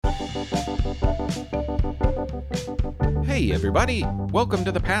Hey everybody, welcome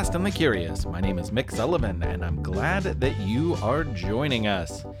to The Past and the Curious. My name is Mick Sullivan and I'm glad that you are joining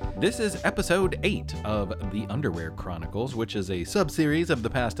us. This is episode 8 of the Underwear Chronicles, which is a sub-series of The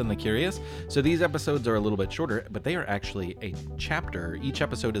Past and the Curious. So these episodes are a little bit shorter, but they are actually a chapter. Each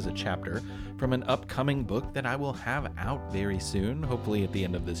episode is a chapter from an upcoming book that I will have out very soon, hopefully at the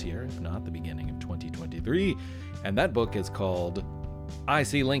end of this year, if not the beginning of 2023. And that book is called I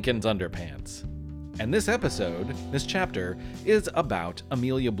See Lincoln's Underpants. And this chapter, is about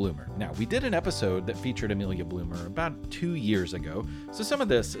Amelia Bloomer. Now, we did an episode that featured Amelia Bloomer about 2 years ago, so some of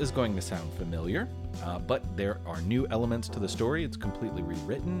this is going to sound familiar, but there are new elements to the story. It's completely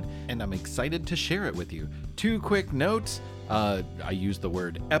rewritten, and I'm excited to share it with you. 2 quick notes. I used the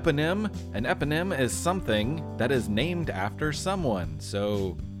word eponym. An eponym is something that is named after someone,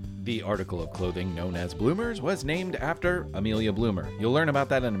 so the article of clothing known as Bloomers was named after Amelia Bloomer. You'll learn about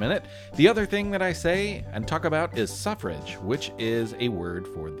that in a minute. The other thing that I say and talk about is suffrage, which is a word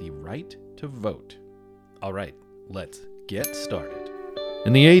for the right to vote. All right, let's get started.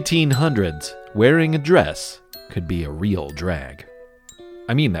 In the 1800s, wearing a dress could be a real drag.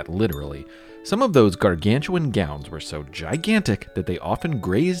 I mean that literally. Some of those gargantuan gowns were so gigantic that they often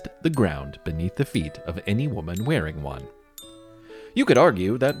grazed the ground beneath the feet of any woman wearing one. You could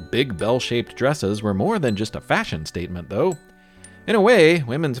argue that big bell-shaped dresses were more than just a fashion statement, though. In a way,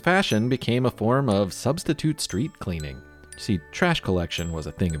 women's fashion became a form of substitute street cleaning. See, trash collection was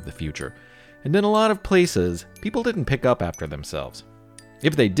a thing of the future, and in a lot of places, people didn't pick up after themselves.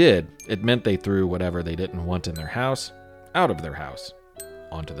 If they did, it meant they threw whatever they didn't want in their house out of their house,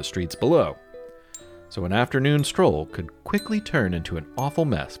 onto the streets below. So an afternoon stroll could quickly turn into an awful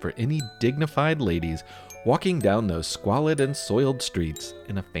mess for any dignified ladies walking down those squalid and soiled streets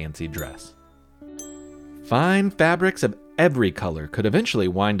in a fancy dress. Fine fabrics of every color could eventually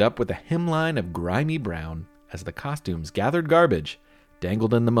wind up with a hemline of grimy brown as the costumes gathered garbage,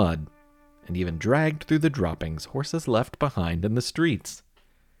 dangled in the mud, and even dragged through the droppings horses left behind in the streets.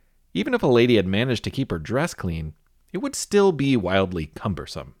 Even if a lady had managed to keep her dress clean, it would still be wildly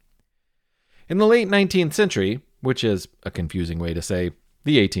cumbersome. In the late 19th century, which is a confusing way to say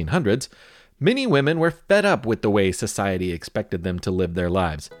the 1800s, many women were fed up with the way society expected them to live their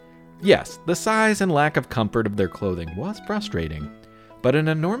lives. Yes, the size and lack of comfort of their clothing was frustrating, but an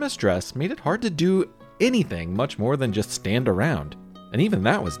enormous dress made it hard to do anything much more than just stand around, and even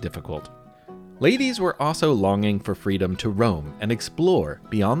that was difficult. Ladies were also longing for freedom to roam and explore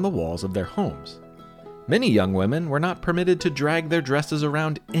beyond the walls of their homes. Many young women were not permitted to drag their dresses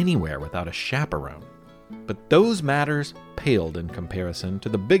around anywhere without a chaperone. But those matters paled in comparison to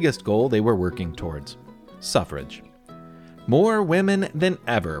the biggest goal they were working towards: suffrage. More women than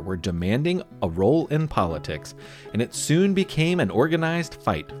ever were demanding a role in politics, and it soon became an organized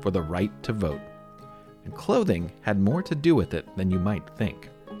fight for the right to vote. And clothing had more to do with it than you might think.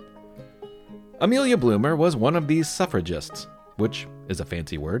 Amelia Bloomer was one of these suffragists, which is a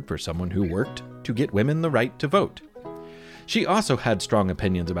fancy word for someone who worked to get women the right to vote. She also had strong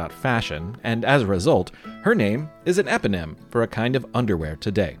opinions about fashion, and as a result, her name is an eponym for a kind of underwear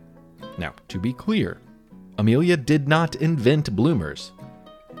today. Now, to be clear, Amelia did not invent bloomers.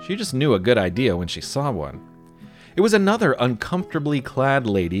 She just knew a good idea when she saw one. It was another uncomfortably clad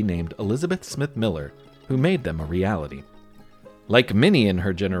lady named Elizabeth Smith Miller who made them a reality. Like many in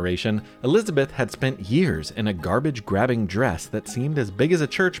her generation, Elizabeth had spent years in a garbage-grabbing dress that seemed as big as a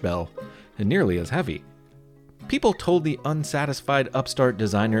church bell and nearly as heavy. People told the unsatisfied upstart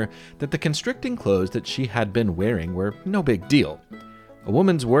designer that the constricting clothes that she had been wearing were no big deal. A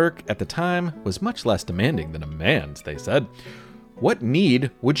woman's work at the time was much less demanding than a man's, they said. What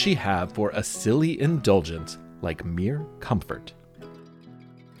need would she have for a silly indulgence like mere comfort?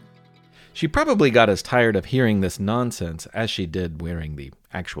 She probably got as tired of hearing this nonsense as she did wearing the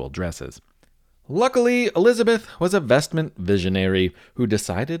actual dresses. Luckily, Elizabeth was a vestment visionary who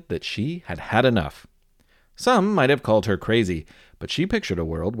decided that she had had enough. Some might have called her crazy, but she pictured a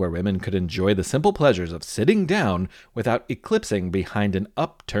world where women could enjoy the simple pleasures of sitting down without eclipsing behind an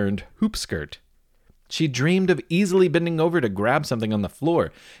upturned hoop skirt. She dreamed of easily bending over to grab something on the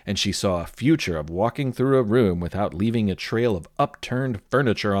floor, and she saw a future of walking through a room without leaving a trail of upturned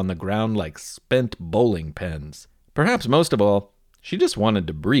furniture on the ground like spent bowling pins. Perhaps most of all, she just wanted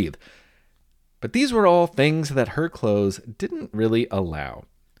to breathe. But these were all things that her clothes didn't really allow.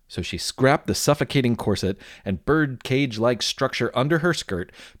 So she scrapped the suffocating corset and birdcage-like structure under her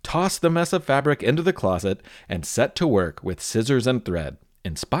skirt, tossed the mess of fabric into the closet, and set to work with scissors and thread,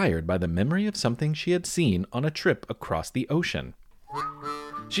 inspired by the memory of something she had seen on a trip across the ocean.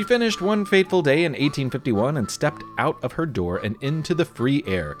 She finished one fateful day in 1851 and stepped out of her door and into the free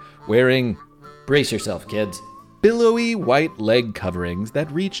air, wearing, brace yourself, kids, billowy white leg coverings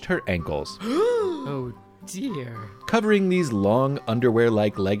that reached her ankles. Oh dear. Covering these long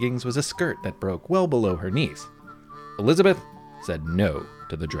underwear-like leggings was a skirt that broke well below her knees. Elizabeth said no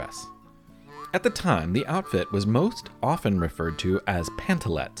to the dress. At the time, the outfit was most often referred to as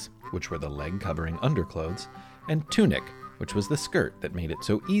pantalettes, which were the leg-covering underclothes, and tunic, which was the skirt that made it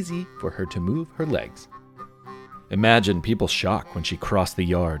so easy for her to move her legs. Imagine people's shock when she crossed the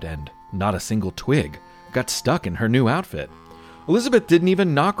yard and not a single twig got stuck in her new outfit. Elizabeth didn't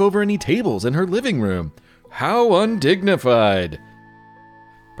even knock over any tables in her living room. How undignified!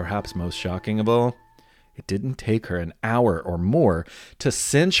 Perhaps most shocking of all, it didn't take her an hour or more to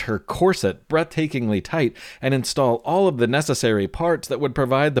cinch her corset breathtakingly tight and install all of the necessary parts that would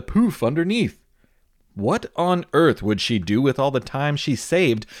provide the poof underneath. What on earth would she do with all the time she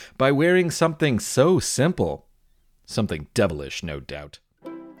saved by wearing something so simple? Something devilish, no doubt.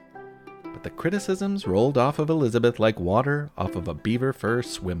 But the criticisms rolled off of Elizabeth like water off of a beaver fur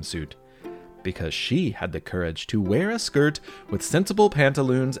swimsuit, because she had the courage to wear a skirt with sensible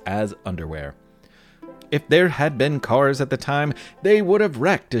pantaloons as underwear. If there had been cars at the time, they would have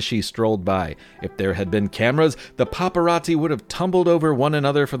wrecked as she strolled by. If there had been cameras, the paparazzi would have tumbled over one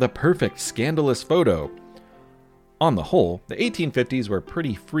another for the perfect scandalous photo. On the whole, the 1850s were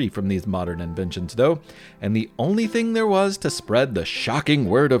pretty free from these modern inventions, though, and the only thing there was to spread the shocking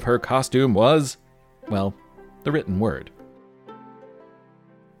word of her costume was, well, the written word.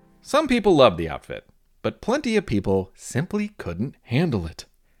 Some people loved the outfit, but plenty of people simply couldn't handle it.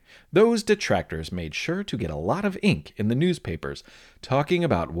 Those detractors made sure to get a lot of ink in the newspapers, talking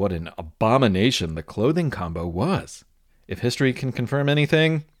about what an abomination the clothing combo was. If history can confirm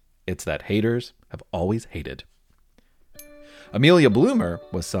anything, it's that haters have always hated. Amelia Bloomer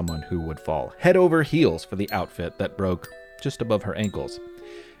was someone who would fall head over heels for the outfit that broke just above her ankles.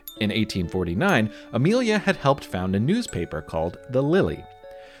 In 1849, Amelia had helped found a newspaper called The Lily.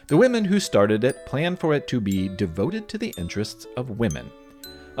 The women who started it planned for it to be devoted to the interests of women.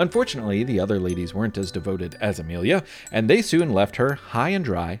 Unfortunately, the other ladies weren't as devoted as Amelia, and they soon left her high and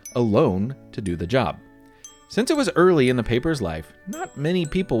dry, alone to do the job. Since it was early in the paper's life, not many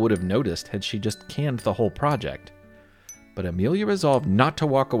people would have noticed had she just canned the whole project. But Amelia resolved not to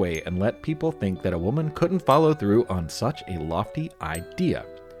walk away and let people think that a woman couldn't follow through on such a lofty idea.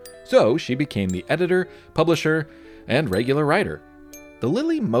 So she became the editor, publisher, and regular writer. The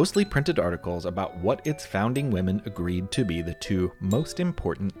Lily mostly printed articles about what its founding women agreed to be the two most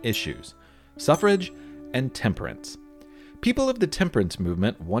important issues: suffrage and temperance. People of the temperance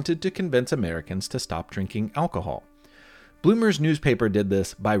movement wanted to convince Americans to stop drinking alcohol. Bloomer's newspaper did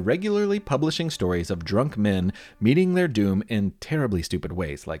this by regularly publishing stories of drunk men meeting their doom in terribly stupid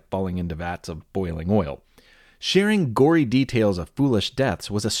ways, like falling into vats of boiling oil. Sharing gory details of foolish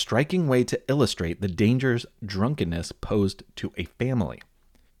deaths was a striking way to illustrate the dangers drunkenness posed to a family.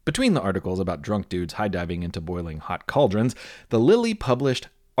 Between the articles about drunk dudes high-diving into boiling hot cauldrons, the Lily published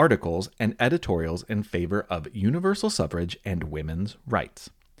articles and editorials in favor of universal suffrage and women's rights.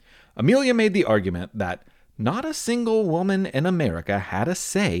 Amelia made the argument that not a single woman in America had a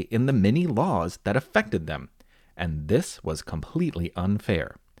say in the many laws that affected them, and this was completely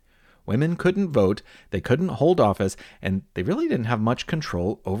unfair. Women couldn't vote, they couldn't hold office, and they really didn't have much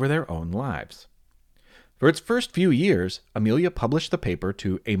control over their own lives. For its first few years, Amelia published the paper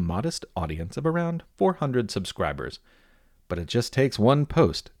to a modest audience of around 400 subscribers, but it just takes one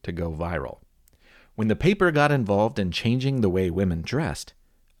post to go viral. When the paper got involved in changing the way women dressed,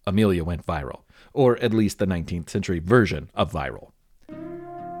 Amelia went viral, or at least the 19th century version of viral.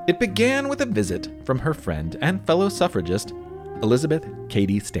 It began with a visit from her friend and fellow suffragist, Elizabeth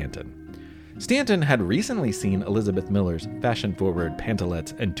Cady Stanton. Stanton had recently seen Elizabeth Miller's fashion-forward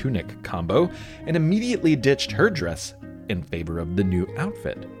pantalettes and tunic combo and immediately ditched her dress in favor of the new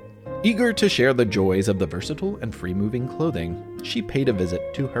outfit. Eager to share the joys of the versatile and free-moving clothing, she paid a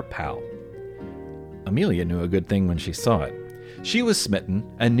visit to her pal. Amelia knew a good thing when she saw it. She was smitten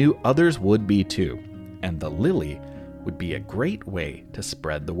and knew others would be too, and the Lily would be a great way to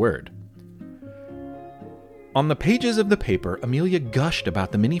spread the word. On the pages of the paper, Amelia gushed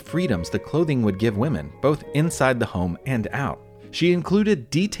about the many freedoms the clothing would give women, both inside the home and out. She included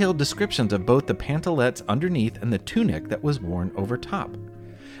detailed descriptions of both the pantalettes underneath and the tunic that was worn over top.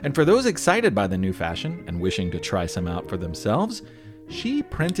 And for those excited by the new fashion and wishing to try some out for themselves, she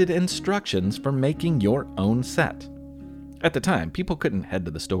printed instructions for making your own set. At the time, people couldn't head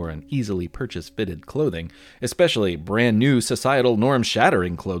to the store and easily purchase fitted clothing, especially brand new societal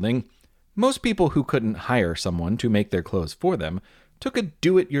norm-shattering clothing. Most people who couldn't hire someone to make their clothes for them took a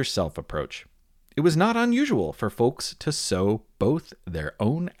do-it-yourself approach. It was not unusual for folks to sew both their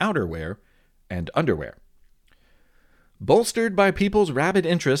own outerwear and underwear. Bolstered by people's rabid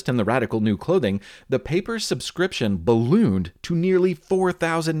interest in the radical new clothing, the paper's subscription ballooned to nearly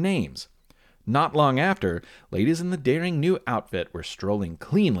 4,000 names. Not long after, ladies in the daring new outfit were strolling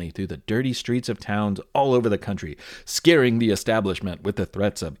cleanly through the dirty streets of towns all over the country, scaring the establishment with the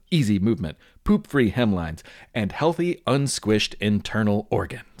threats of easy movement, poop-free hemlines, and healthy, unsquished internal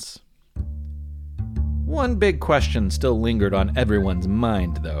organs. One big question still lingered on everyone's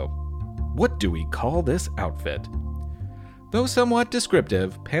mind, though. What do we call this outfit? Though somewhat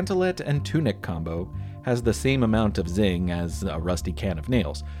descriptive, pantalette and tunic combo has the same amount of zing as a rusty can of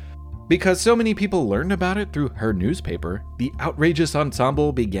nails. Because so many people learned about it through her newspaper, the outrageous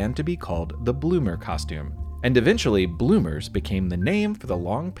ensemble began to be called the Bloomer costume, and eventually bloomers became the name for the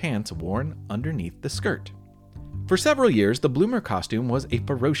long pants worn underneath the skirt. For several years, the Bloomer costume was a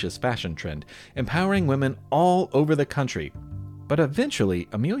ferocious fashion trend, empowering women all over the country. But eventually,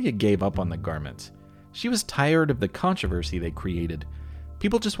 Amelia gave up on the garments. She was tired of the controversy they created.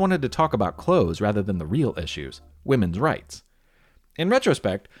 People just wanted to talk about clothes rather than the real issues, women's rights. In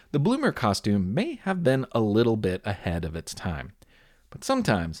retrospect, the Bloomer costume may have been a little bit ahead of its time. But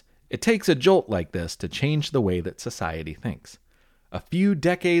sometimes, it takes a jolt like this to change the way that society thinks. A few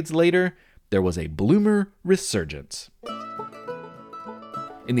decades later, there was a Bloomer resurgence.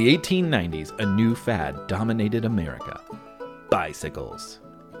 In the 1890s, a new fad dominated America: bicycles.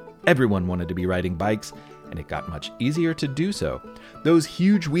 Everyone wanted to be riding bikes, and it got much easier to do so. Those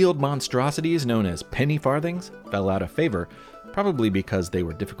huge-wheeled monstrosities known as penny farthings fell out of favor, probably because they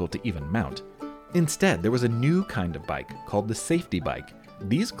were difficult to even mount. Instead, there was a new kind of bike called the safety bike.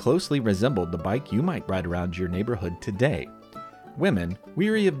 These closely resembled the bike you might ride around your neighborhood today. Women,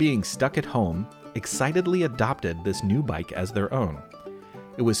 weary of being stuck at home, excitedly adopted this new bike as their own.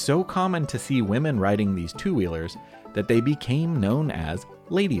 It was so common to see women riding these two-wheelers that they became known as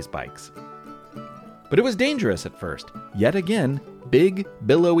ladies' bikes. But it was dangerous at first. Yet again, big,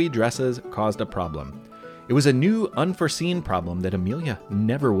 billowy dresses caused a problem. It was a new, unforeseen problem that Amelia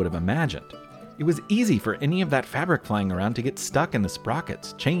never would have imagined. It was easy for any of that fabric flying around to get stuck in the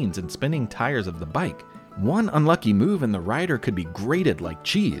sprockets, chains, and spinning tires of the bike. One unlucky move and the rider could be grated like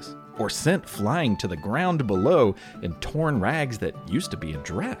cheese, or sent flying to the ground below in torn rags that used to be a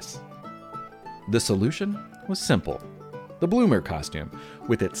dress. The solution was simple. The Bloomer costume,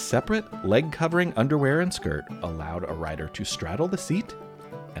 with its separate leg-covering underwear and skirt, allowed a rider to straddle the seat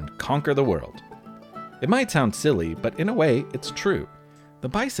and conquer the world. It might sound silly, but in a way, it's true. The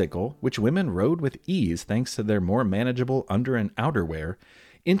bicycle, which women rode with ease thanks to their more manageable under and outerwear,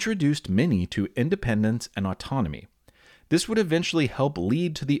 introduced many to independence and autonomy. This would eventually help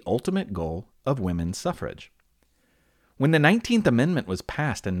lead to the ultimate goal of women's suffrage. When the 19th Amendment was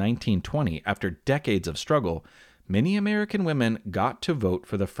passed in 1920, after decades of struggle, many American women got to vote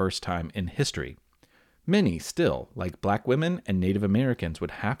for the first time in history. Many still, like black women and Native Americans,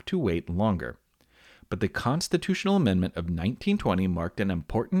 would have to wait longer. But the Constitutional Amendment of 1920 marked an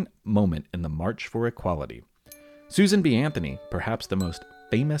important moment in the March for Equality. Susan B. Anthony, perhaps the most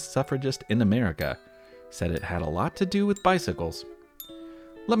famous suffragist in America, said it had a lot to do with bicycles.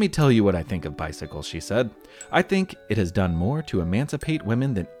 "Let me tell you what I think of bicycles," she said. "I think it has done more to emancipate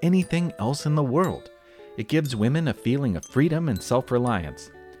women than anything else in the world. It gives women a feeling of freedom and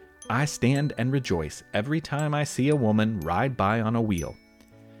self-reliance. I stand and rejoice every time I see a woman ride by on a wheel.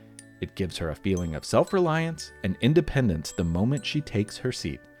 It gives her a feeling of self-reliance and independence the moment she takes her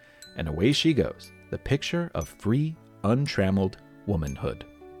seat, and away she goes, the picture of free, untrammeled womanhood."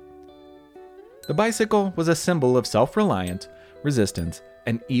 The bicycle was a symbol of self-reliance, resistance,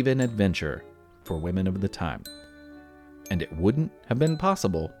 and even adventure for women of the time. And it wouldn't have been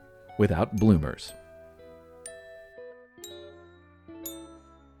possible without bloomers.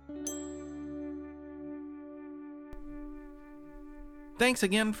 Thanks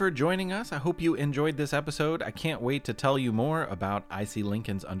again for joining us. I hope you enjoyed this episode. I can't wait to tell you more about I See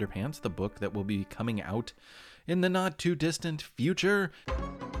Lincoln's Underpants, the book that will be coming out in the not too distant future.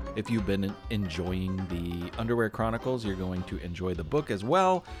 If you've been enjoying the Underwear Chronicles, you're going to enjoy the book as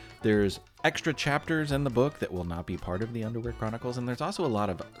well. There's extra chapters in the book that will not be part of the Underwear Chronicles, and there's also a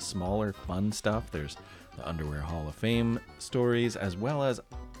lot of smaller, fun stuff. There's the Underwear Hall of Fame stories, as well as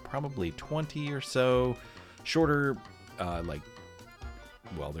probably 20 or so shorter,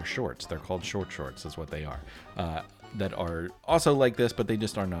 they're shorts. They're called shorts is what they are. That are also like this, but they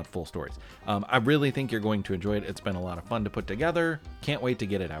just are not full stories. I really think you're going to enjoy it. It's been a lot of fun to put together. Can't wait to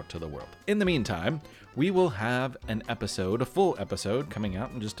get it out to the world. In the meantime, we will have a full episode coming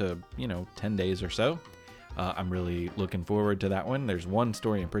out in just 10 days or so. I'm really looking forward to that one. There's one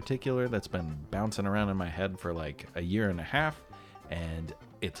story in particular that's been bouncing around in my head for like a year and a half, and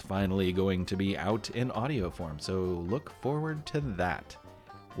it's finally going to be out in audio form, so look forward to that.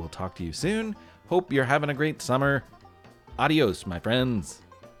 We'll talk to you soon. Hope you're having a great summer. Adios, my friends.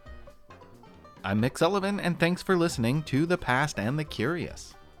 I'm Mick Sullivan, and thanks for listening to The Past and the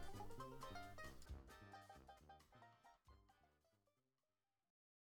Curious.